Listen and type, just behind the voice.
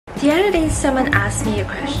The other day someone asked me a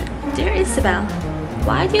question. Dear Isabel,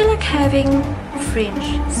 why do you like having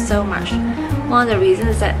fringe so much? One of the reasons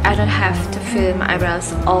is that I don't have to fill my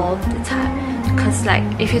eyebrows all the time. Because like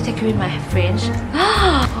if you take away my fringe,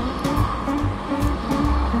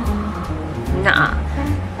 nah.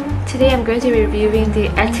 Today I'm going to be reviewing the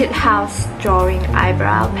Etude House Drawing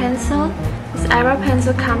Eyebrow Pencil. This eyebrow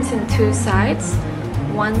pencil comes in two sides.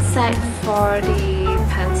 One side for the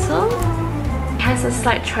pencil. It has a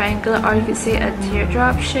slight triangular, or you could say a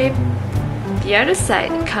teardrop shape. The other side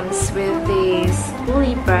comes with this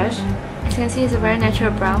woolly brush. As you can see, it's a very natural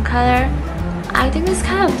brown color. I think this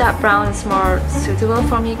kind of dark brown is more suitable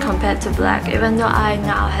for me compared to black, even though I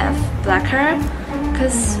now have black hair.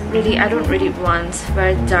 Because really, I don't really want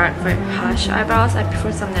very dark, very harsh eyebrows. I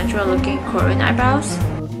prefer some natural looking Korean eyebrows.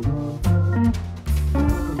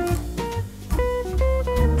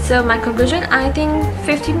 So my conclusion, I think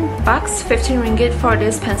 15 ringgit for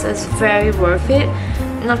this pencil is very worth it.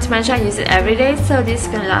 Not to mention I use it every day, so this is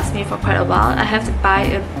gonna last me for quite a while. I have to buy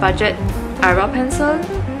a budget eyebrow pencil